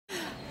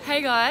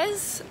Hey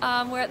guys,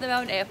 we're at the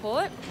Melbourne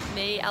airport,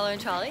 me, Ella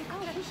and Charlie,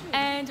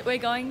 and we're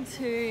going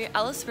to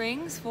Alice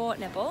Springs for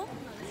netball.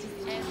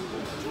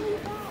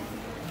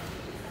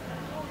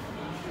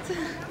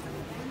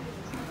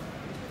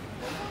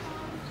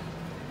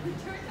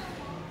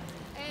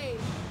 Hey.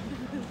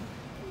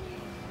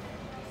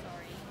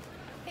 Sorry.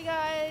 Hey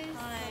guys.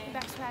 Hi. Welcome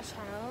back to our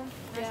channel.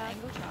 Nice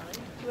angle, Charlie.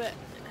 What?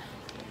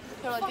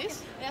 Go like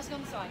this? Let's go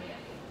on the side, yeah.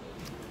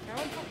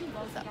 Everyone fucking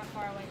loves that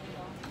far away from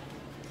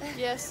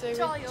Yeah, so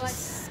Charlie, we're you're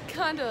just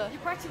kind of...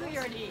 You're practically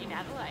already in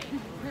Adelaide.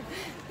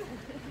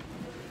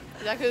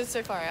 Is that because it's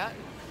so far out?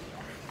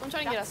 I'm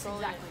trying to get us That's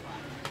rolling. exactly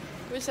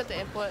right. We're just at the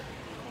airport.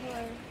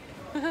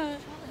 Hello.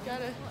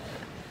 Gotta...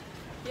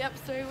 Yep,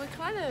 so we're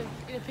kind of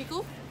in a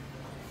pickle.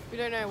 We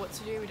don't know what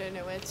to do, we don't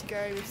know where to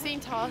go. We've seen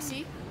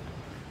Tarsi.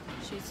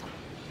 She's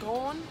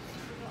gone.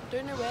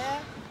 Don't know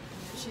where.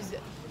 She's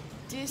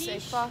just a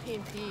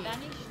fucking pig.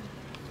 Vanished.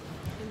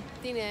 In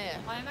thin air.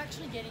 I'm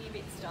actually getting a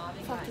bit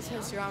starving. Fuck, right this now.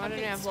 tastes wrong. I I'm don't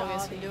a know how bit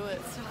vloggers can starving. do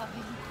it.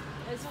 Starving.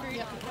 There's food.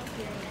 Yep.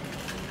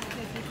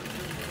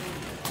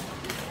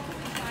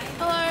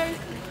 Hello.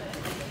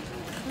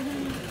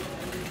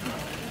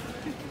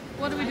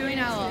 What are we doing,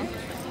 Ella?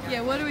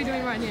 Yeah, what are we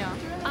doing right now?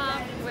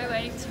 We're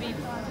waiting to be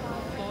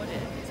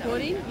boarded.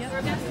 Boarding? Yep. We're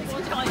about to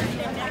board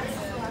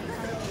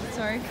next.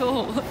 Sorry,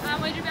 cool. We're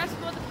about to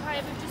board the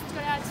plane. We've just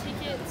got our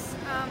tickets.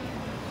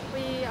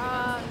 We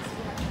are.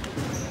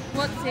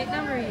 What seat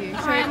number are you?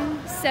 I'm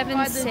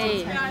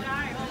 7C.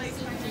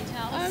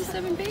 I'm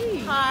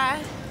 7B.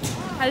 Hi.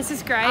 Hi, this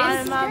is Grace.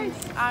 I'm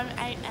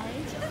 8A.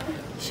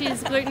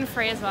 She's gluten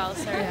free as well,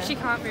 so she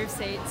can't move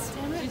seats.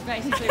 She's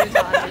basically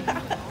retarded.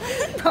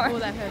 Oh,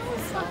 that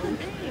hurts.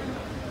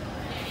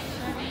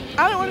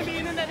 I don't want to be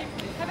in that.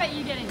 How about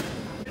you getting?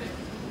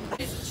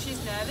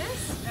 She's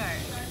nervous? No.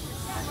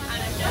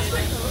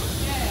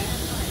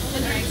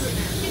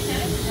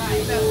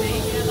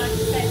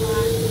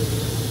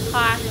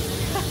 Hi.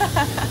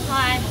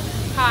 Hi.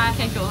 Hi.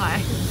 Okay, cool,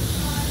 hi.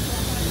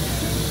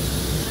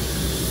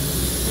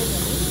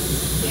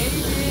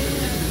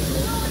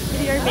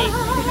 Video me.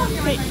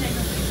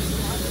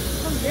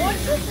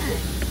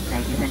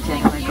 Ladies and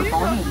gentlemen, good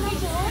morning.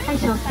 As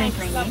you're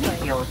settling in,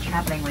 if you're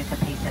travelling with a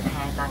piece of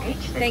hand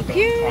luggage that's being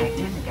tagged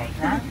in the gate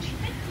lounge,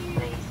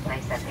 please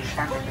place that piece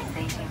under the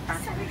seat in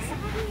front of you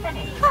and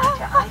any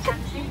larger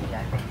items in the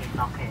overhead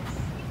lockers.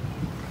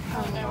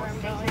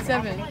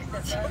 Seven.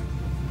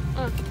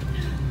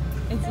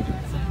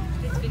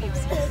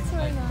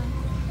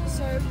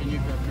 So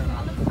we're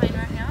on the plane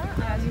right now.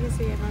 As you can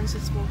see, everyone's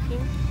just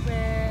walking.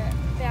 We're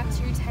about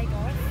to take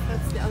off.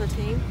 That's the other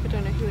team. We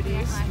don't know who it I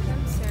is. don't like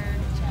them, so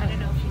I don't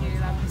know if you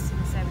knew I'm just in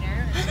the same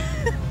area.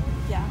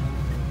 Yeah.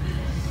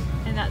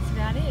 And that's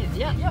about it.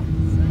 Yep.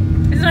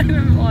 It's not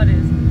even what it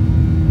is.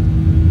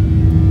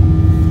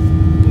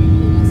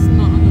 It's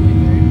not on the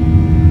window.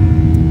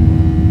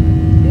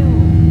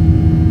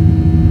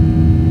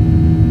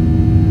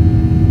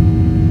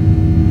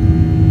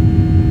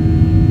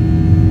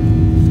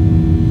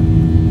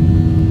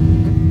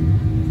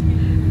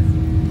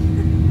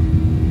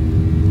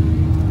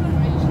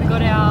 We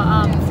got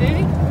our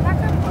food.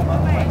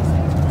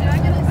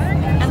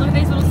 And look at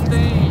these little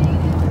spoons.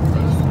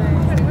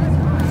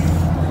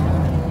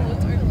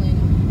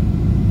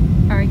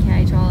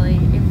 Okay, Charlie,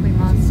 if we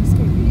must. Just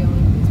keep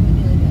videoing because we're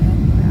nearly there.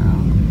 Wow.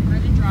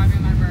 I've been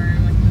driving my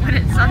room. When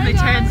it suddenly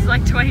turns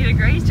like 20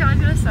 degrees, Charlie's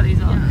got her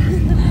studies on.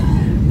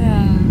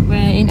 We're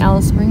in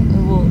Alice Springs.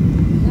 Well,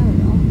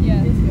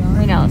 Yeah, this we we're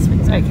are. in Alice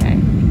Springs, okay.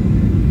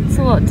 It's a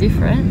lot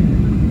different.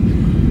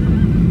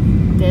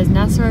 There's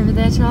NASA over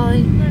there,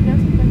 Charlie. No,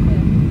 that's back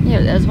there.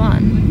 Yeah, there's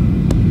one.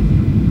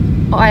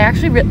 Oh,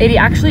 it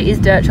actually is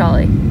dirt,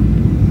 Charlie.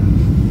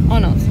 Oh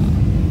no, it's not.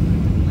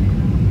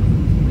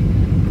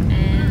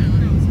 And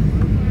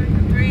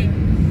 3,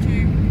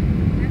 2,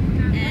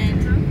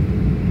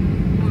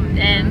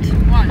 and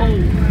 1.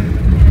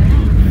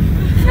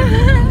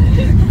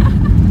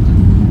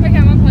 Okay,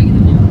 I'm not playing in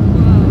the video.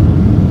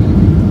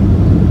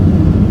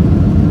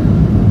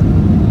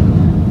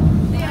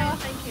 Yeah,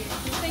 thank you.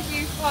 Thank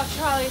you. Oh,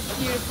 Charlie, it's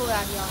beautiful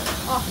out here.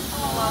 Oh,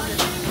 I love it.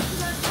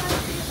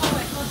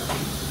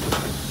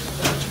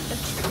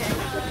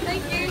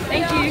 Thank you.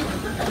 Thank you.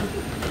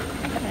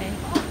 Okay.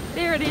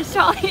 There it is,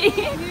 Charlie.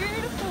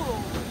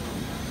 Beautiful.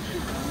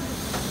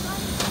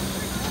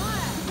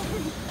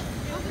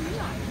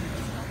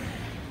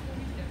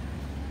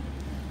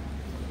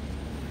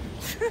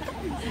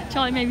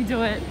 Charlie, maybe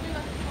do it.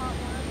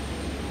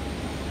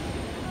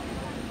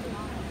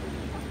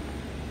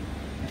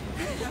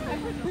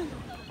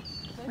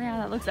 Wow,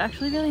 that looks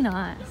actually really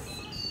nice.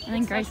 And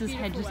then Grace's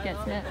head just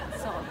gets it.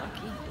 So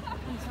lucky.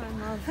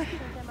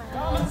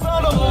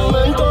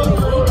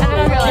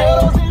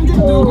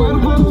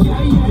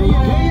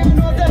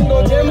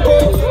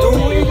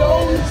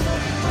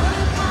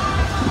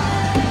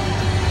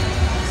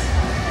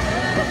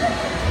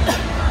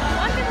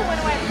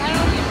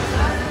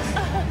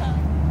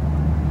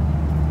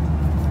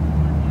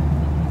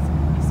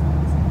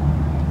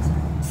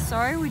 So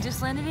we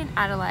just landed in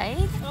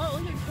Adelaide. Oh,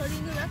 look at Cody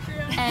in the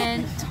background.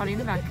 And Toddy in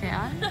the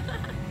background.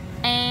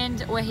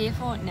 And we're here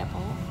for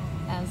netball,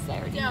 as they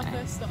already know.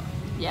 First stop.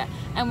 Yeah,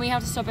 and we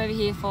have to stop over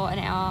here for an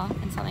hour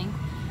and something,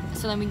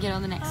 so then we can get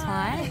on the next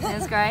flight.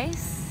 There's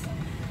Grace.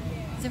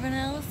 Is everyone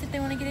else if they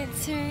want to get it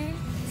too?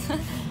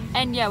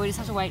 And yeah, we just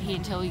have to wait here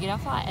until we get our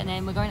flight, and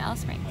then we're going to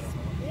Alice Springs.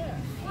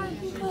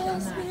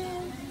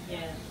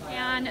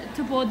 And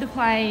to board the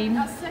plane.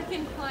 Our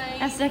second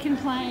plane. Our second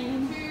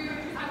plane.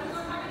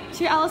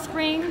 To Alice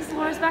Springs.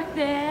 Laura's back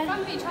there.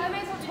 Funky, try to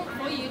make some talk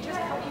for you. Just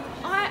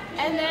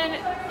And then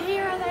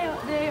here are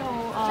they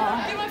all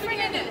are. do my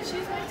friend in it. She's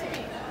next to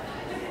me.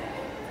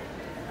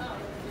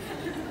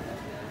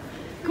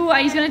 Cool.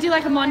 Are you gonna do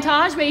like a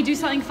montage where you do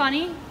something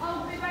funny?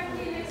 I'll be back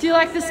here. Do you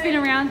like the spin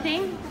around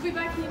thing We'll be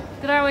back here.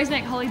 that I always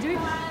make Holly do?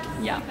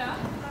 Yeah.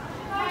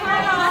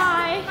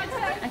 Bye.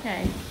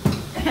 Okay.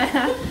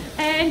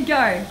 And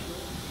go.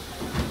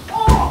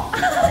 Oh!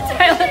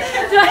 Taylor,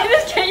 did I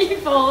just get you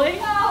falling?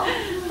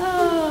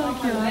 Oh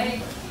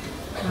god.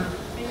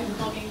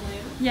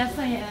 Yes,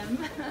 I am.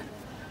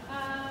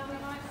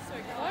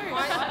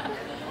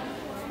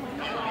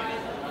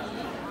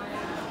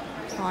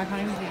 Oh, I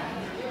can't even see it.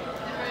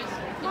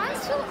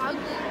 Mine's still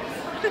ugly.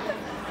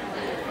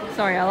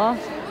 Sorry, Ella.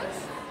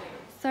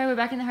 So we're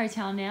back in the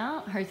hotel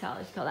now. Hotel,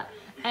 let's call that.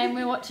 And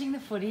we're watching the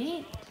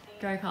footy.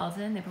 Go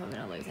Carlton. They're probably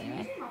gonna lose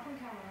anyway.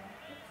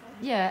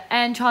 Yeah,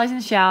 and Charlie's in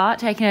the shower,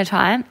 taking her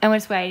time, and we're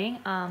just waiting.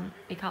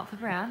 We can't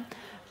flip around.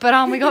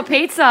 But we got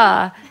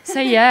pizza. So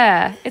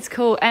yeah, it's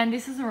cool. And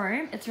this is the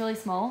room. It's really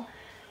small.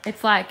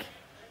 It's like,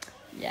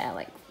 yeah,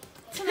 like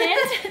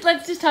cement.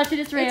 Let's just touch it,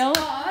 it's real.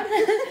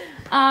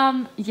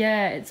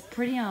 Yeah, it's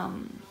pretty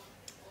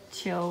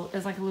chill.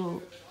 There's like a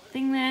little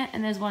thing there,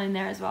 and there's one in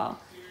there as well.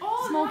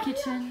 Oh, Small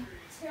kitchen.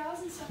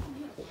 Towels and stuff in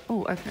here.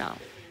 Oh, open up.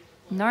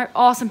 No.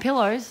 Oh, some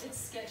pillows. It's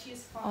sketchy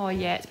as fuck. Oh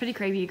yeah, it's pretty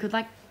creepy. You could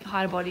like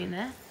hide a body in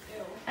there.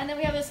 And then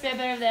we have a spare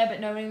bed over there, but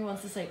nobody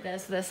wants to sleep there,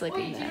 so they're sleeping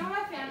Wait, do there. you know what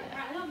I found?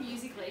 Apparently on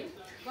Musically,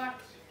 like,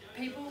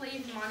 people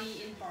leave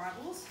money in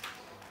Bibles.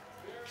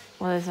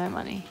 Well, there's no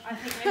money. I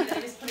think maybe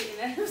they just put it in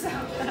there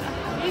themselves.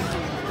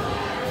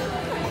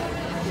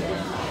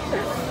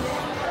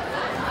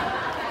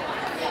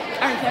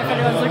 I don't care if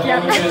anyone's looking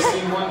at me.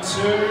 Testing 1,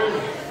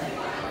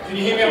 2. Can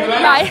you hear me up there?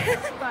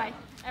 Bye. Bye.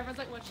 Everyone's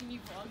like watching you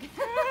vlog.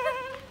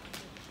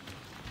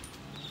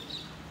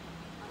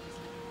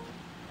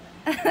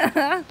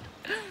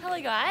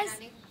 Hello guys.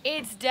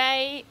 It's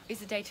day,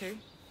 is it day 2?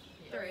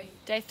 3.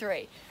 Day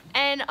 3.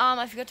 And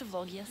I forgot to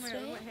vlog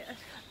yesterday.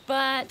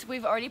 But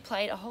we've already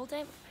played a whole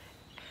day.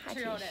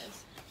 2 whole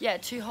days. Yeah,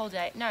 2 whole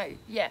days. No,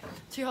 yeah,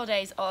 2 whole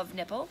days of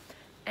netball.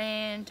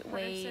 And So,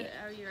 we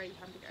are you ready?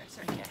 Time to go.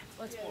 Sorry. okay.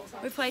 Let's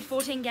walk. We played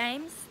 14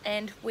 games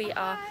and we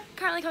are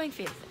currently coming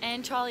 5th.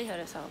 And Charlie hurt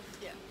herself.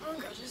 Yeah. Oh,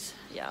 gosh.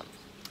 Yeah.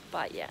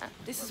 But yeah,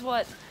 this is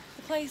what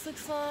the place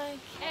looks like.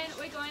 And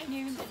we're going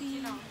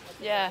to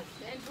Yeah.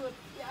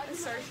 a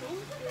social.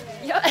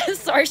 Yeah,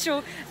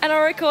 social. And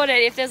I'll record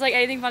it if there's like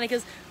anything funny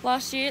because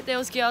last year there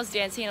was girls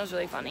dancing and it was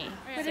really funny.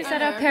 We're just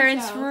at our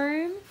parents'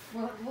 room.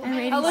 And we're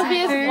eating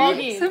Olivia's some food.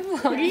 vlogging. Some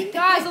vlogging.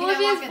 Guys,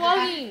 Olivia's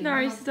vlogging.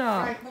 No,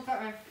 stop.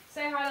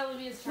 Say hi to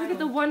Olivia's channel. Look at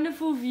the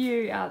wonderful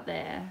view out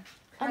there.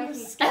 On the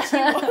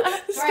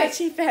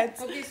sketchy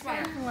fence.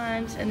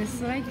 Lunch, and this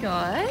is what I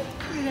got.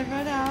 And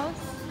everyone else.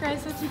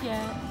 Grace, what'd you get?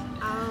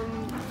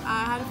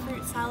 I had a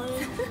fruit salad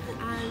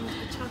and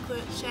a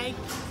chocolate shake.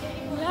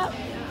 Yep.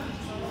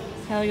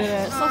 Ella got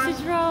a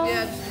sausage roll.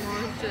 Yeah,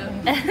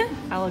 just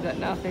more. Ella got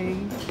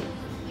nothing.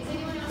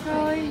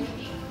 Charlie.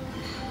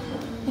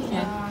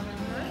 Okay.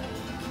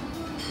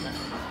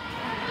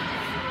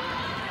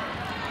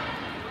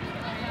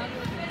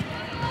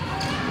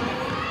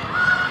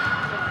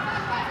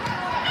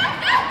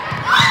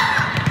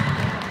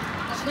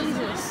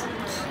 Jesus.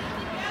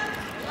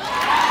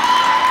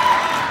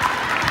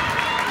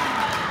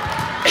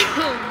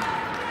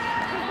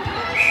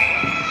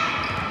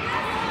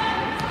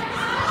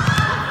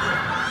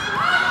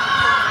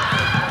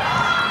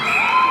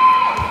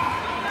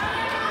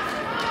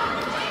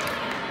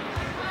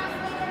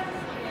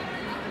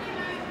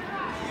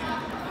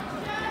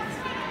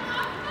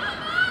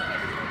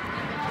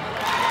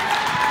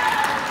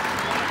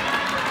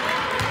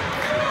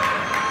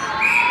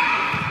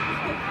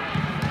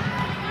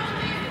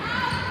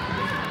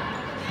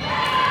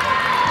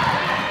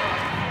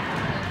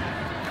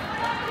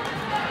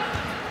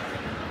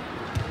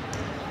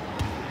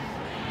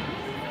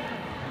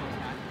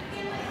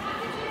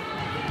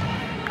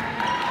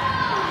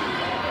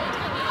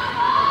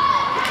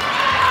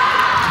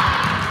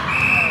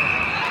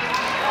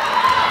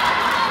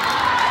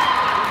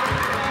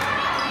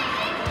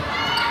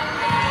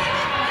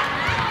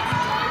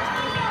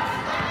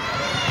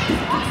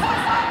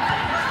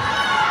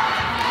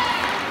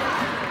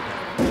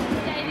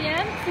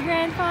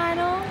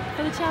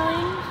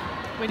 Challenge.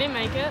 We didn't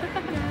make it.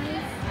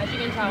 As you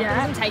can tell,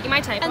 Yeah. I'm taking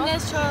my tape And off.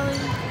 there's Charlie.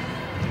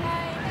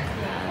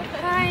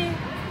 Hi.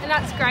 And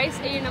that's Grace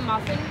eating a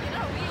muffin.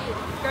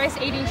 Grace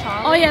eating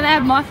Charlie. Oh yeah, they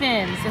have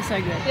muffins. They're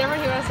so good. Did everyone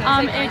hear what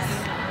I said? Say It's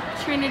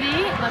Grace. Trinity.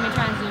 Let me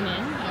try and zoom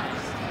in.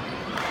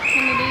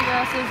 Trinity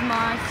versus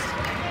Marist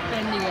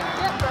Bendigo.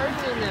 Yeah,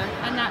 birds in there.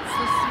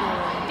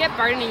 get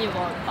bone in your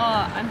log.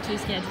 Oh, I'm too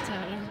scared to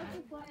tell you.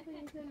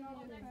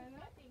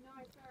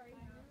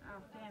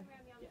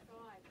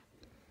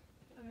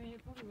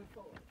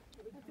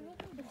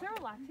 It's so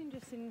relaxing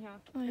just sitting here.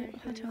 Oh, yeah,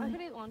 I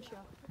could eat lunch here.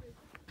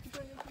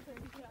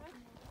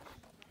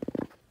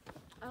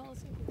 I'll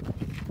see.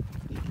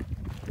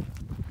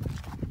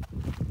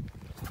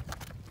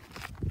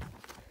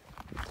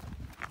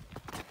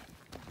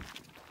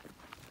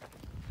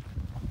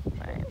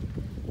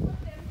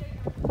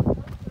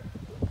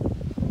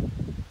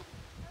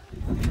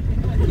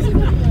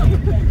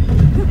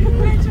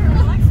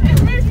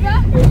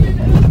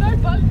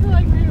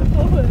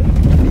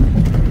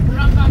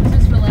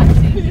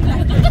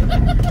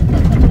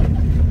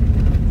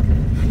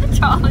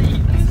 Charlie,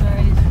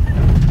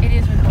 it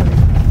is recorded.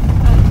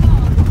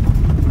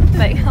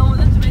 Wait, I want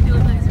them to make it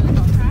look like it's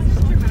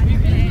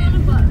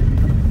really fun.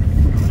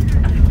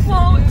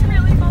 Whoa, it's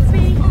really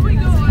bumpy. Oh my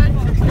god.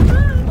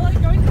 Like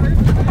going over.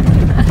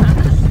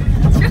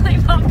 It's really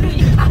bumpy.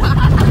 You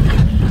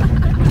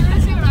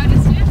see what I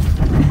just did?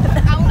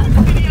 Alan's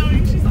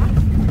videoing, she's like...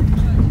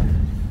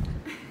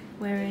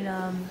 We're in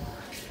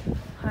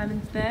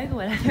Hymansberg,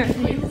 whatever it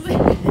is,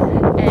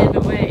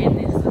 and we're in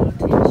this little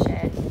tin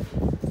shed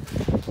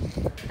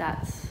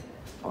that's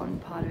on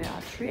part of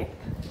our trip.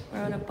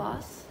 We're on a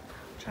bus,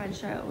 try to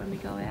show it when we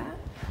go out.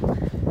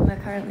 We're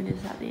currently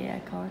just at the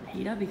aircon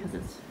heater because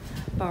it's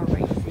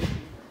freezing,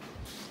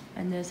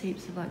 and there's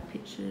heaps of like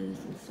pictures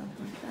and stuff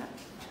like that,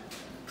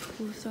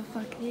 cool stuff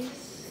like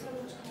this.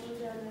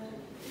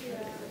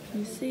 Can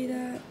you see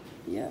that?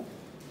 Yep.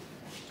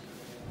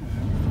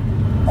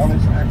 On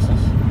its axis.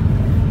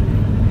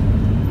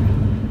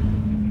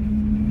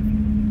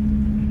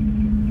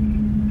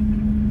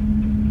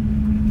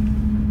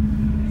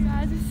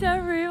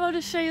 I'll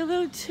just show you a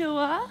little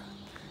tour.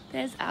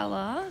 There's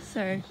Ella,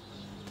 so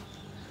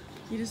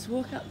you just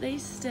walk up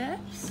these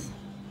steps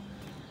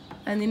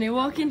and then you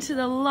walk into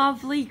the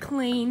lovely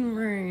clean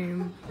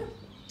room.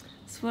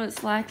 That's what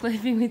it's like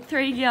living with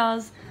 3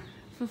 girls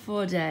for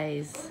 4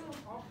 days.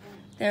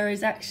 There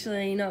is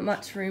actually not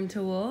much room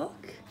to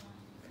walk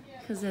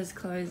because there's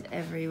clothes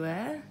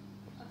everywhere.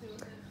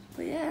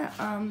 But yeah,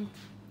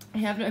 I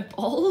have no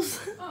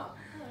bowls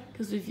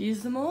because we've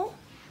used them all.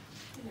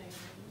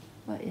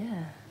 But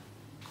yeah.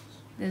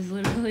 There's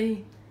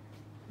literally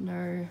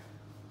nothing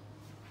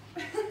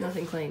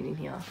clean in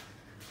here.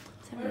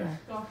 It's everywhere.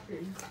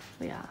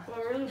 We are.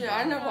 Yeah,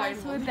 I know why.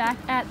 So we're back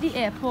at the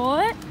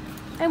airport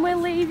and we're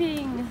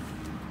leaving.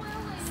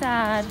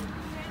 Sad.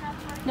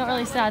 Not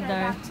really sad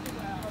though.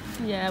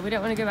 Yeah, we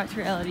don't want to go back to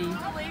reality.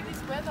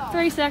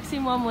 3 sex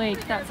in 1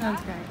 week. That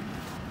sounds great.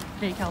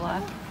 VCAL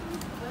life.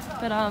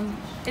 But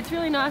it's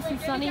really nice and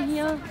sunny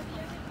here.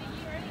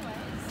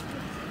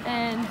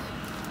 And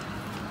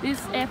this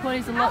airport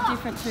is a lot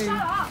different to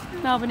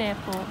Melbourne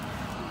Airport.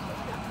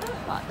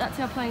 But that's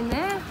our plane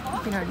there, you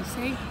can already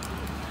see.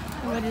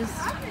 And we're just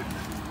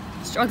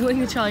struggling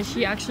with Charlie.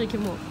 She actually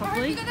can walk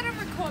properly. You got that on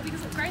record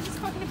because Grace is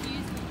fucking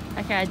abused me.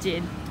 Okay, I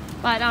did.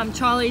 But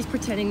Charlie's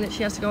pretending that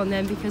she has to go on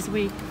them because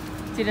we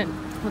didn't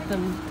put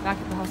them back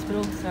at the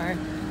hospital. So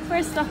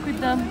we're stuck with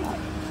them.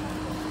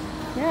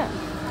 Yeah.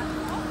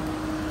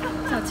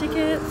 That's our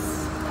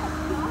tickets.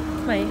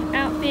 My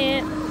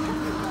outfit.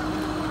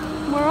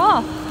 We're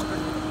off.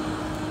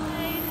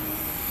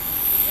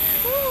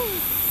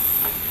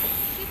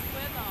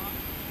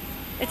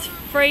 It's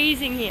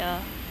freezing here,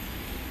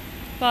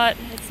 but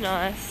it's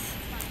nice.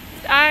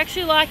 I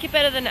actually like it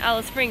better than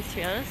Alice Springs, to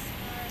be honest.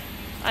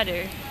 I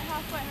do.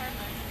 Halfway home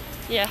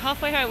though. Yeah,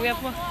 halfway home. We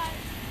have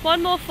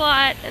one more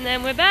flight and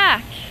then we're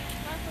back.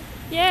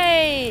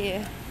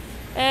 Yay!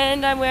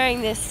 And I'm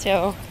wearing this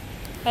still.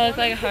 I look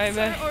like a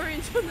homo. So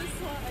orange on the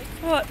slide.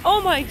 What?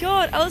 Oh my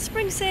god, Alice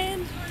Springs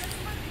sand.